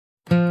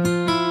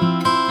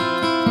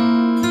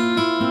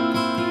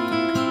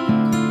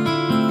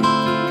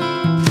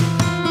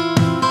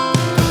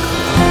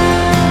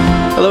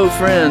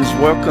friends,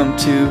 welcome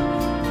to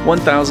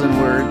 1,000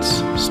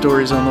 Words,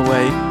 Stories on the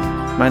Way.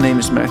 My name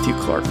is Matthew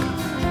Clark.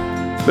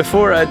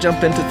 Before I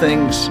jump into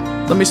things,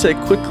 let me say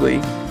quickly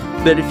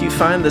that if you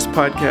find this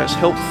podcast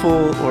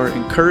helpful or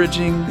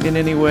encouraging in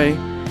any way,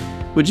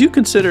 would you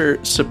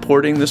consider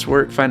supporting this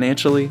work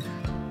financially?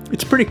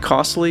 It's pretty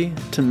costly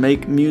to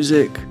make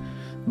music,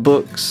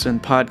 books,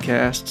 and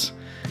podcasts,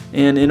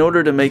 and in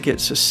order to make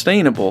it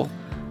sustainable,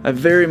 I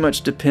very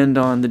much depend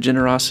on the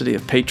generosity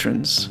of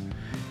patrons.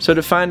 So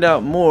to find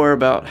out more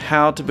about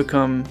how to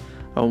become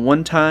a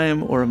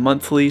one-time or a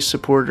monthly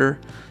supporter,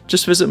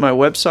 just visit my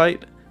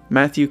website,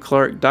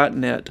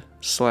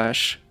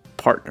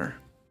 matthewclark.net/partner.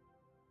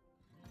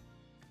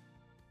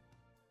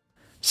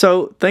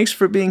 So thanks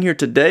for being here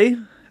today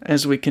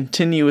as we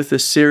continue with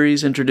this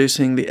series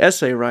introducing the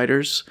essay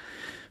writers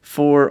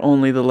for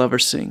Only the Lover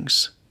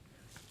Sings.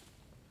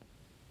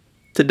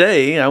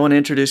 Today, I want to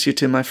introduce you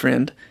to my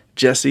friend,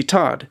 Jesse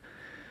Todd,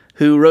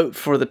 who wrote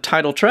for the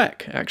title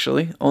track,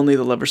 actually, Only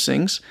the Lover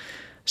Sings.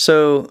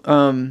 So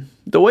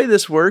the way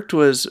this worked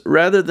was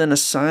rather than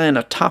assign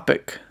a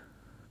topic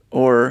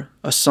or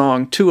a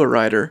song to a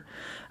writer,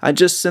 I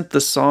just sent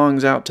the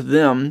songs out to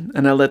them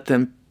and I let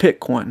them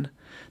pick one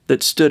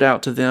that stood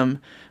out to them,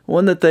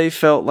 one that they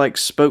felt like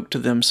spoke to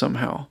them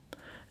somehow.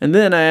 And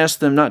then I asked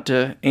them not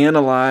to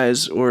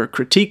analyze or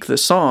critique the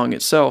song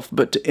itself,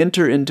 but to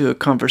enter into a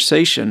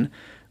conversation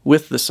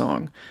with the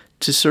song,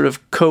 to sort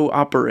of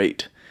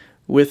cooperate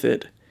with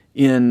it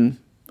in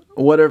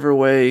whatever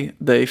way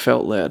they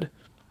felt led.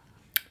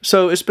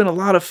 So it's been a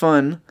lot of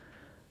fun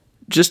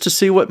just to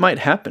see what might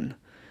happen.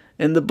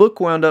 And the book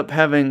wound up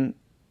having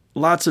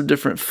lots of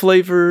different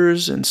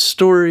flavors and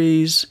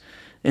stories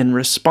and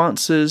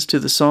responses to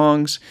the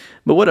songs.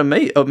 But what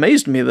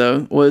amazed me,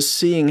 though, was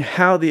seeing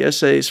how the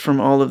essays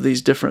from all of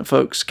these different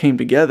folks came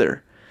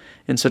together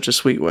in such a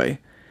sweet way.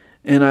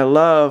 And I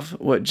love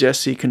what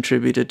Jessie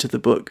contributed to the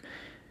book.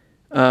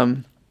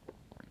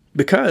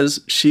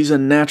 Because she's a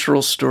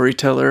natural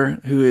storyteller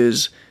who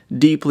is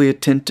deeply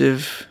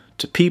attentive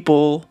to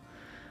people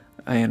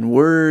and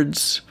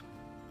words.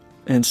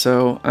 And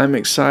so I'm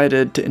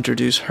excited to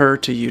introduce her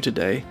to you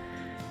today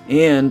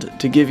and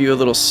to give you a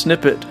little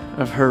snippet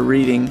of her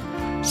reading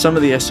some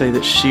of the essay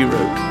that she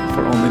wrote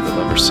for Only the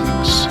Lover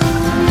Sings.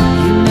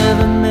 You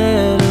never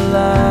met a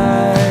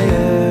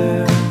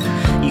liar.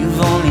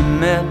 You've only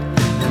met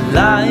the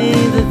lie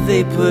that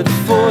they put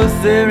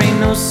forth. There ain't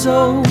no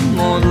soul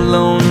more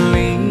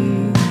lonely.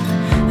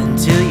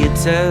 Until you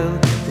tell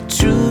the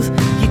truth,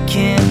 you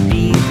can't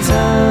be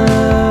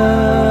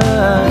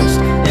touched,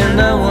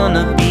 and I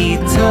wanna be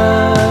touched.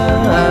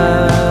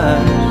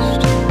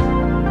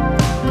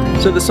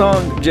 So the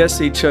song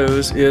Jessie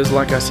chose is,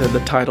 like I said,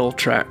 the title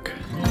track.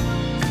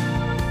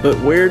 But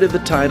where did the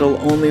title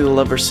Only the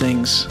Lover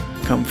Sings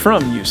come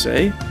from, you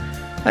say?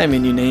 I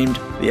mean, you named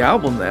the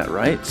album that,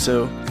 right?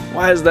 So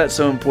why is that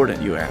so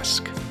important, you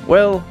ask?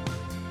 Well,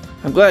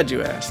 I'm glad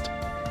you asked.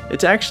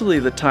 It's actually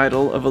the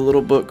title of a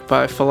little book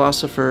by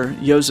philosopher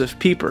Josef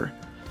Pieper,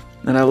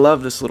 and I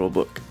love this little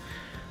book.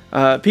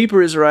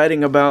 Pieper is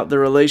writing about the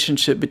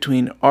relationship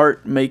between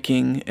art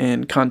making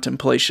and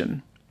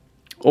contemplation,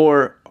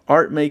 or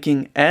art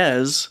making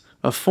as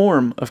a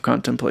form of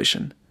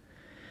contemplation.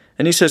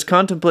 And he says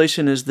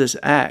contemplation is this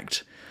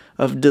act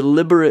of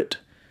deliberate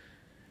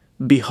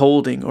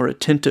beholding or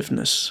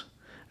attentiveness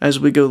as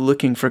we go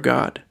looking for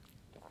God.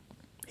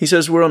 He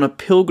says we're on a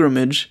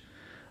pilgrimage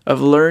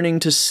of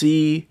learning to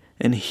see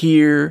and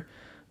hear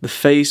the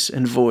face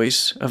and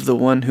voice of the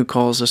one who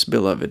calls us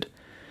beloved.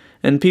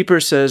 And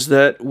Pieper says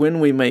that when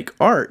we make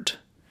art,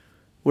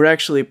 we're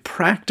actually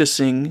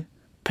practicing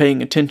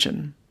paying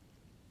attention.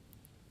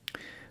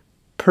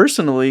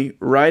 Personally,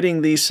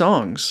 writing these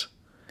songs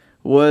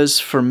was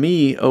for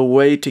me a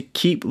way to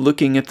keep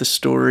looking at the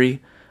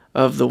story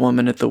of the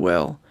woman at the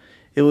well.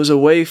 It was a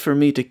way for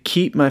me to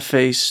keep my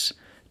face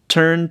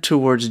turned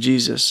towards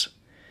Jesus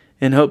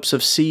in hopes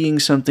of seeing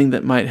something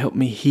that might help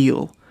me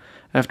heal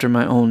after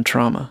my own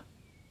trauma.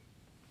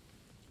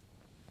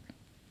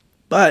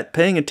 But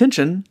paying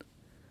attention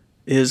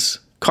is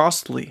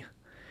costly.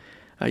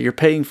 You're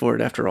paying for it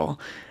after all.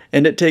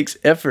 And it takes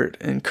effort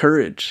and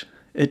courage.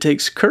 It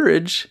takes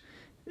courage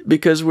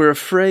because we're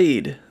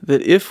afraid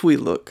that if we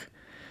look,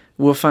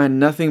 we'll find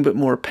nothing but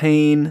more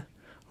pain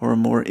or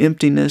more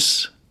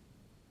emptiness.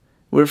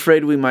 We're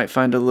afraid we might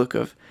find a look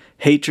of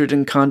hatred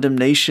and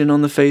condemnation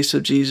on the face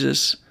of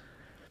Jesus.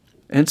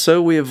 And so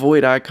we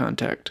avoid eye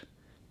contact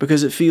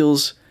because it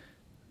feels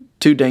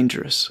too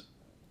dangerous.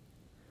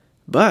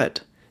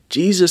 But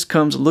Jesus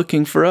comes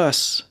looking for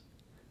us,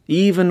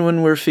 even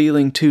when we're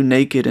feeling too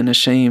naked and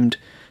ashamed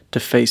to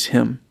face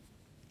Him.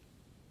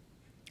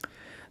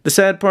 The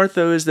sad part,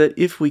 though, is that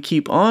if we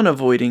keep on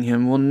avoiding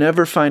Him, we'll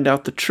never find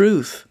out the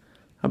truth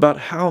about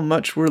how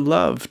much we're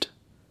loved.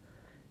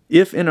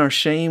 If in our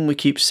shame we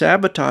keep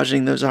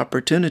sabotaging those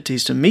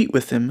opportunities to meet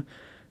with Him,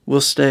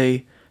 we'll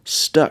stay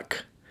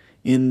stuck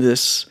in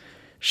this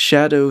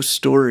shadow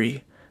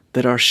story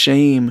that our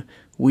shame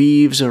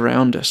weaves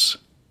around us.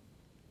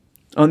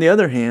 On the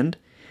other hand,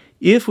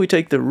 if we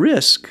take the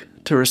risk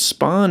to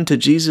respond to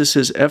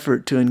Jesus'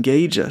 effort to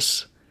engage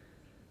us,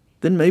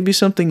 then maybe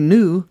something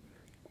new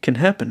can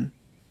happen.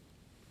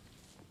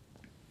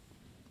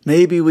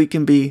 Maybe we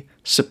can be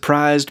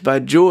surprised by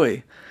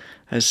joy,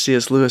 as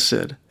C.S. Lewis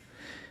said.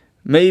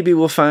 Maybe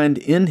we'll find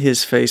in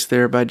his face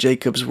there by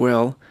Jacob's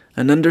well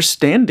an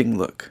understanding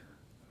look,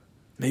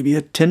 maybe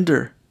a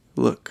tender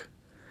look,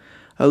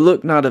 a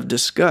look not of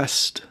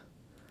disgust,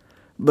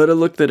 but a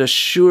look that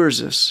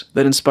assures us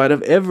that in spite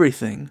of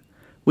everything,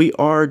 we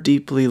are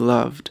deeply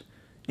loved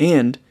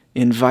and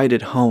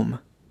invited home.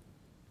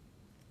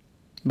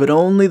 But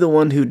only the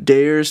one who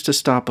dares to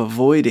stop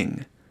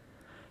avoiding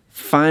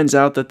finds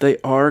out that they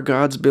are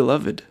God's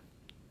beloved.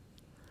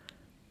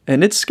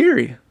 And it's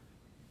scary.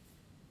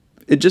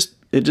 It just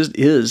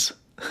is.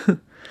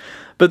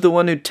 But the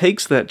one who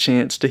takes that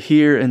chance to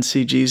hear and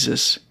see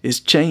Jesus is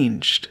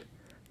changed.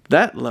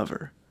 That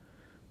lover,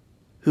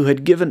 who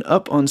had given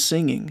up on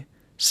singing,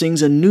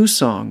 sings a new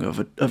song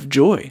of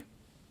joy.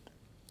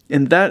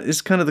 And that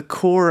is kind of the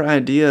core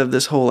idea of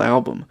this whole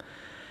album.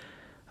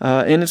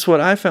 And it's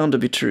what I found to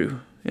be true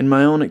in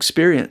my own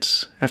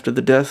experience after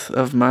the death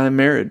of my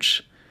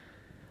marriage.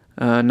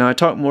 Now, I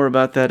talk more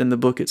about that in the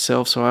book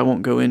itself, so I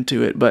won't go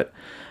into it, but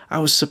I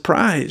was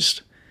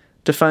surprised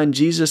to find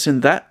Jesus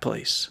in that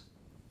place,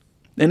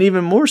 and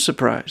even more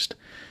surprised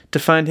to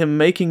find him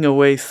making a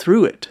way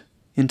through it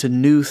into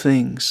new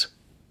things.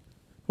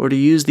 Or to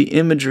use the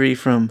imagery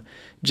from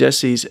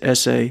Jesse's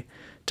essay,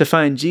 to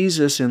find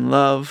Jesus in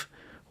love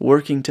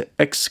working to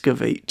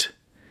excavate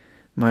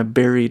my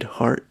buried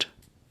heart.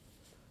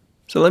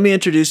 So let me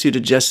introduce you to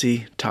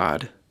Jesse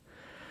Todd.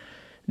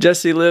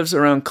 Jesse lives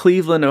around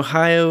Cleveland,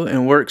 Ohio,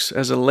 and works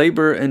as a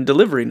labor and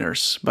delivery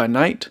nurse by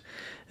night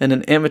and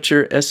an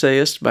amateur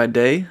essayist by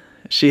day.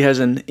 She has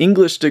an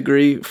English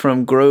degree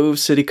from Grove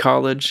City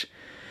College,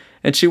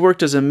 and she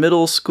worked as a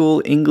middle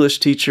school English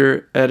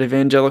teacher at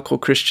Evangelical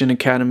Christian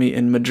Academy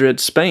in Madrid,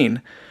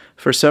 Spain,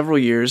 for several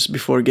years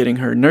before getting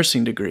her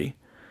nursing degree.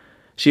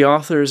 She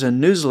authors a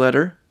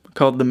newsletter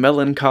called The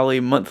Melancholy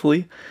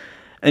Monthly,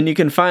 and you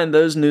can find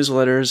those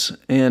newsletters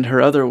and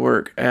her other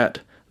work at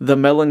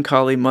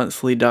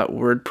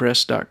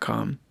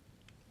themelancholymonthly.wordpress.com.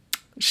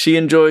 She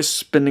enjoys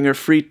spending her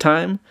free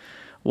time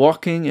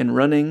walking and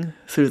running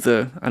through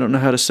the, I don't know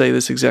how to say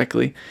this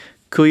exactly,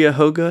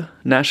 Cuyahoga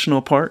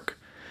National Park,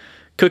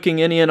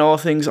 cooking any and all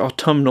things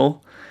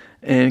autumnal,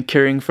 and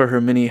caring for her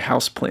many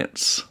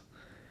houseplants.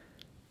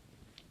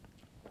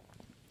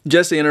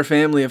 Jessie and her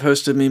family have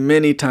hosted me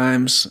many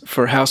times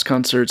for house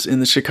concerts in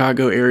the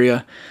Chicago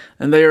area,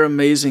 and they are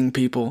amazing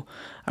people.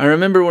 I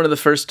remember one of the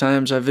first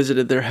times I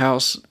visited their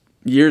house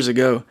years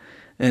ago,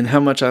 and how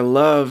much I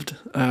loved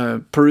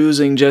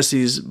perusing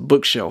Jessie's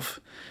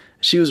bookshelf.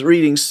 She was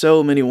reading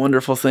so many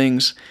wonderful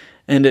things,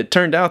 and it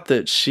turned out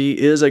that she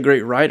is a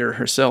great writer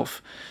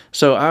herself.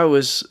 So I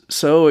was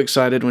so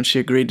excited when she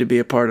agreed to be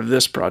a part of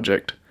this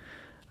project.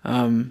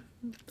 I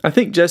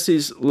think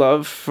Jessie's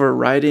love for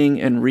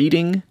writing and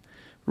reading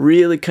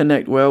really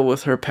connect well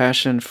with her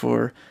passion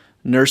for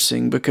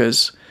nursing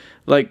because,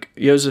 like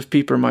Josef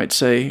Pieper might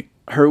say,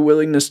 her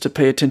willingness to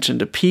pay attention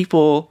to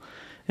people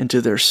and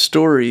to their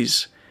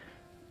stories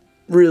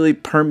really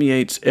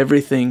permeates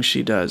everything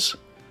she does.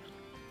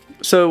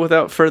 So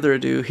without further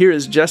ado, here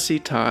is Jesse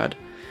Todd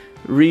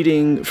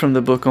reading from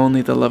the book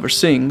Only the Lover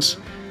Sings,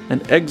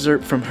 an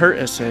excerpt from her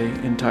essay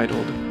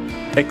entitled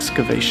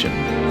Excavation.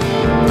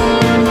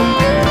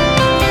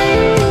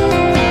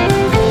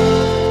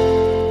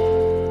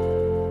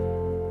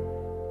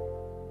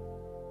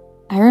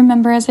 I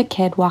remember as a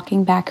kid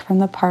walking back from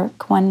the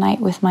park one night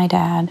with my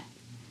dad.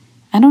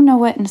 I don't know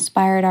what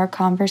inspired our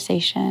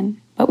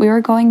conversation, but we were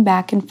going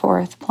back and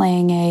forth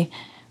playing a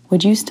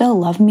 "Would you still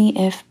love me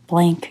if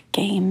blank"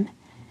 game.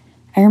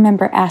 I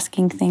remember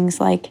asking things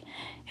like,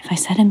 "If I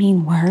said a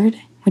mean word,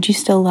 would you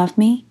still love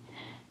me?"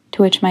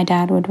 To which my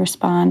dad would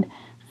respond,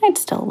 "I'd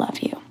still love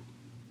you."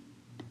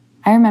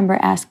 I remember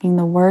asking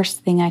the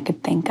worst thing I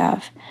could think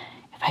of.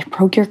 "If I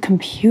broke your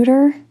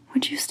computer,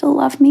 would you still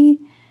love me?"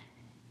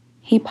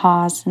 He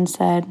paused and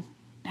said,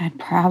 "I'd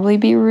probably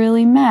be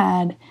really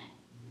mad,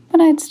 but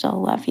I'd still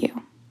love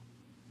you."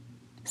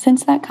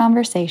 Since that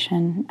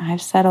conversation,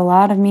 I've said a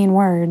lot of mean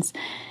words,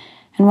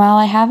 and while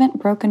I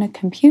haven't broken a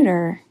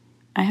computer,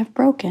 I have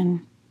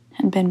broken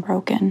and been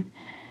broken.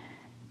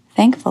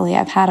 Thankfully,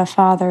 I've had a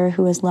father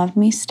who has loved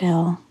me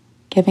still,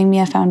 giving me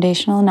a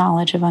foundational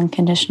knowledge of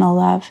unconditional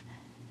love.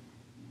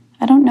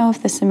 I don't know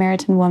if the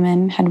Samaritan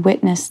woman had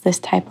witnessed this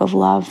type of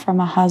love from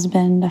a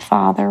husband, a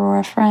father, or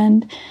a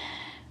friend,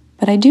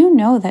 but I do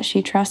know that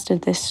she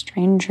trusted this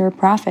stranger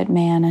prophet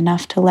man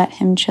enough to let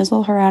him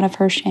chisel her out of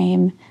her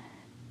shame.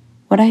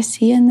 What I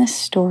see in this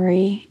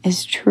story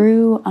is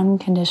true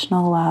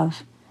unconditional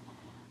love,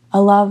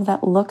 a love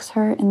that looks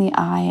her in the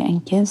eye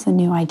and gives a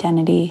new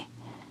identity.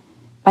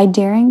 By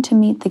daring to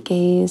meet the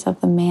gaze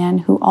of the man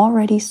who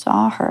already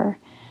saw her,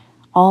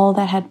 all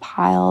that had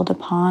piled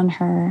upon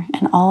her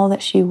and all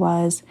that she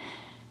was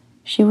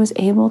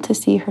able to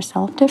see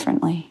herself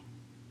differently,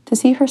 to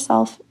see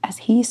herself as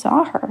he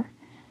saw her,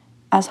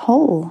 as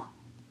whole,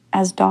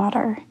 as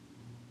daughter.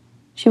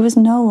 She was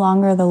no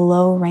longer the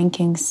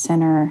low-ranking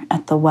sinner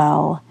at the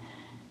well.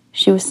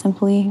 She was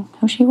simply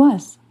who she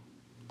was.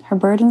 Her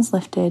burdens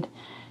lifted,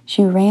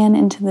 she ran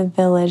into the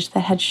village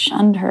that had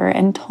shunned her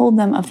and told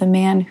them of the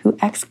man who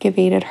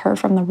excavated her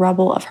from the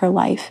rubble of her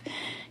life.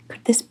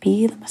 Could this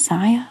be the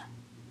Messiah?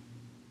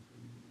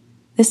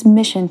 This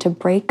mission to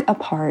break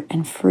apart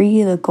and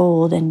free the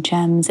gold and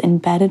gems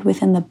embedded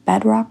within the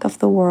bedrock of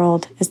the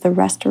world is the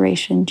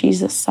restoration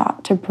Jesus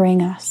sought to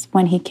bring us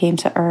when he came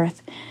to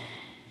earth.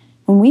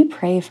 When we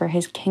pray for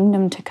his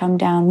kingdom to come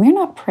down, we're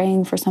not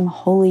praying for some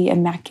holy,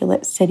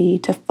 immaculate city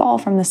to fall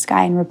from the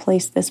sky and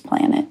replace this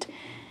planet.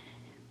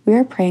 We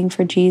are praying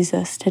for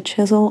Jesus to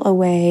chisel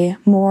away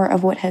more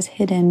of what has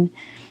hidden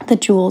the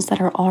jewels that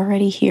are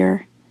already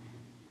here.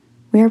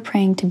 We are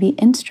praying to be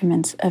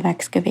instruments of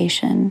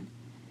excavation.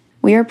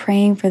 We are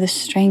praying for the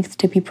strength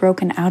to be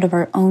broken out of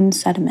our own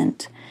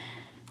sediment,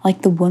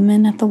 like the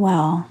woman at the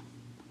well,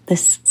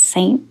 this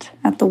saint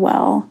at the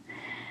well.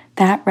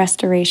 That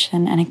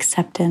restoration and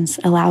acceptance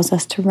allows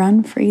us to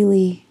run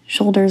freely,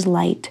 shoulders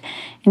light,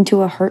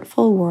 into a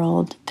hurtful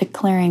world,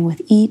 declaring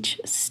with each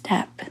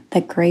step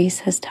that grace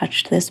has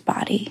touched this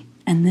body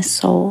and this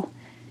soul.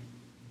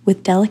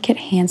 With delicate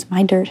hands,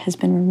 my dirt has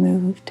been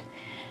removed.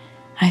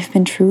 I've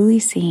been truly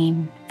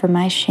seen for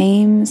my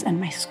shames and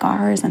my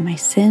scars and my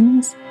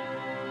sins,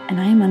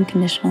 and I am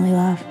unconditionally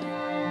loved.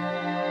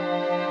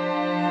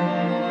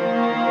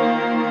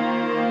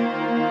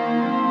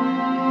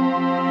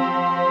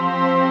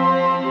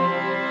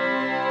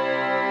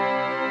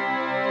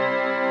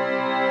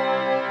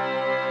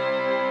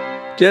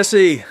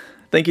 Jesse,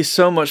 thank you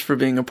so much for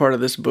being a part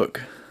of this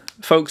book.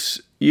 Folks,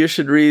 you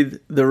should read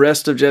the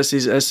rest of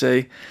Jesse's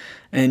essay,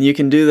 and you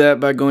can do that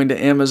by going to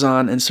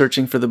Amazon and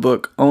searching for the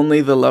book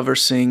Only the Lover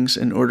Sings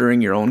and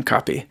ordering your own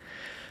copy.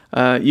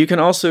 You can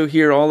also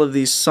hear all of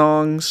these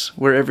songs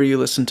wherever you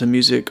listen to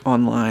music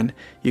online.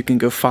 You can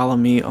go follow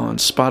me on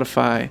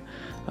Spotify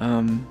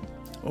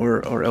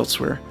or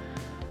elsewhere.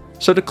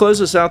 So to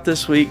close us out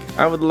this week,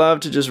 I would love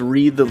to just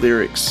read the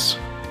lyrics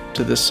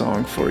to this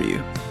song for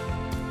you.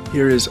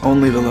 Here is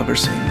Only the Lover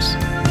Sings.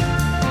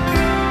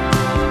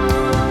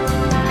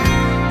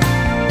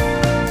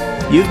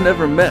 You've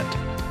never met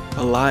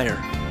a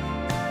liar.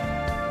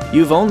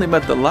 You've only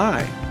met the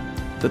lie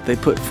that they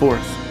put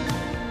forth.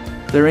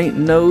 There ain't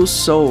no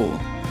soul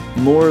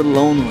more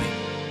lonely.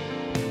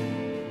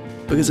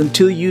 Because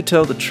until you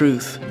tell the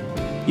truth,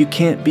 you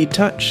can't be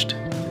touched.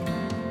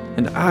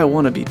 And I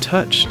want to be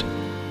touched.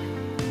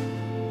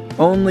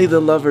 Only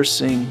the lover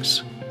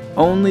sings.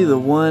 Only the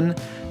one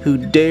who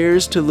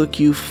dares to look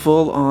you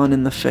full on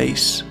in the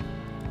face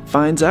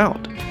finds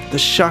out the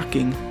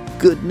shocking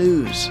good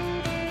news.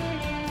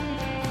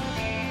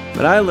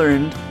 But I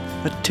learned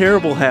a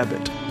terrible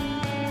habit.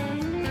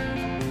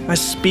 I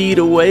speed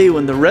away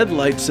when the red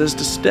light says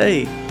to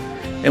stay,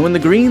 and when the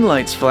green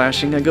light's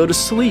flashing, I go to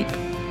sleep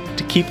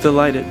to keep the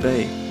light at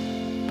bay.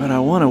 But I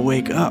want to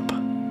wake up,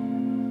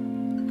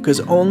 because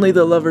only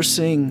the lover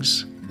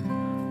sings.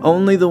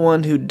 Only the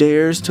one who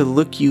dares to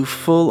look you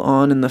full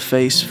on in the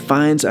face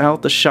finds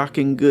out the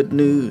shocking good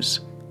news.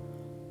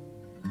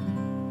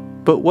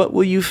 But what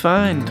will you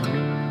find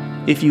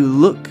if you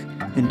look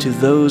into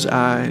those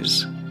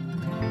eyes?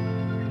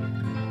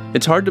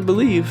 It's hard to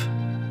believe,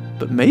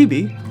 but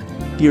maybe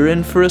you're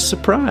in for a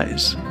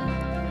surprise.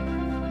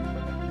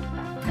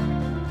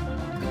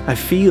 I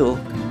feel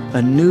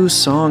a new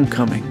song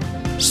coming,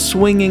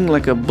 swinging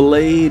like a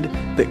blade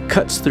that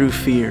cuts through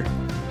fear.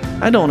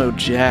 I don't owe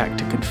jack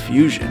to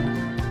confusion,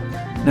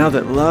 now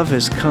that love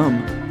has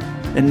come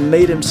and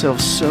made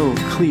himself so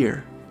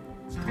clear.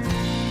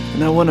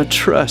 And I want to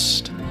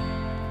trust.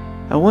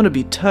 I want to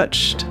be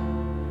touched.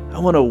 I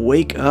want to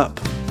wake up.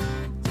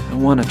 I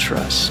want to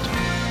trust.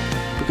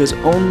 Because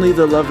only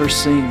the lover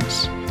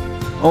sings.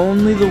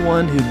 Only the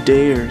one who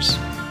dares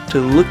to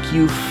look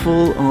you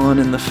full on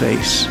in the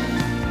face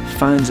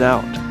finds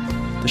out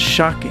the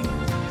shocking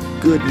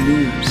good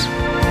news.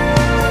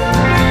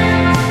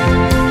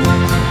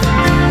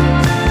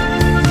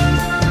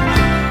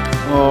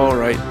 All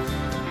right.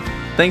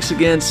 Thanks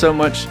again so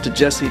much to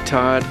Jessie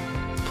Todd.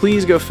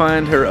 Please go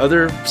find her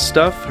other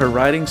stuff, her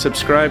writing.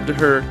 Subscribe to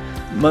her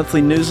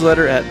monthly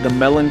newsletter at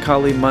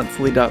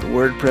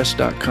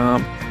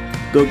themelancholymonthly.wordpress.com.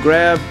 Go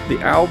grab the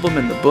album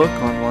and the book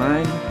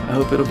online. I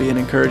hope it'll be an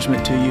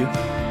encouragement to you.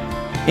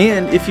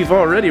 And if you've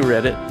already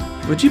read it,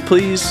 would you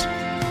please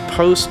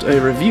post a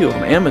review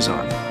on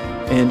Amazon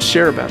and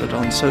share about it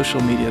on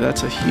social media?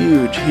 That's a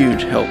huge,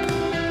 huge help.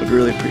 Would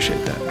really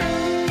appreciate that.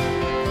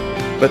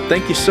 But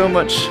thank you so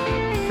much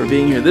for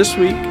being here this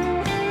week,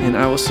 and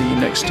I will see you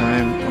next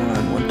time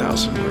on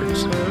 1000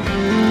 Words.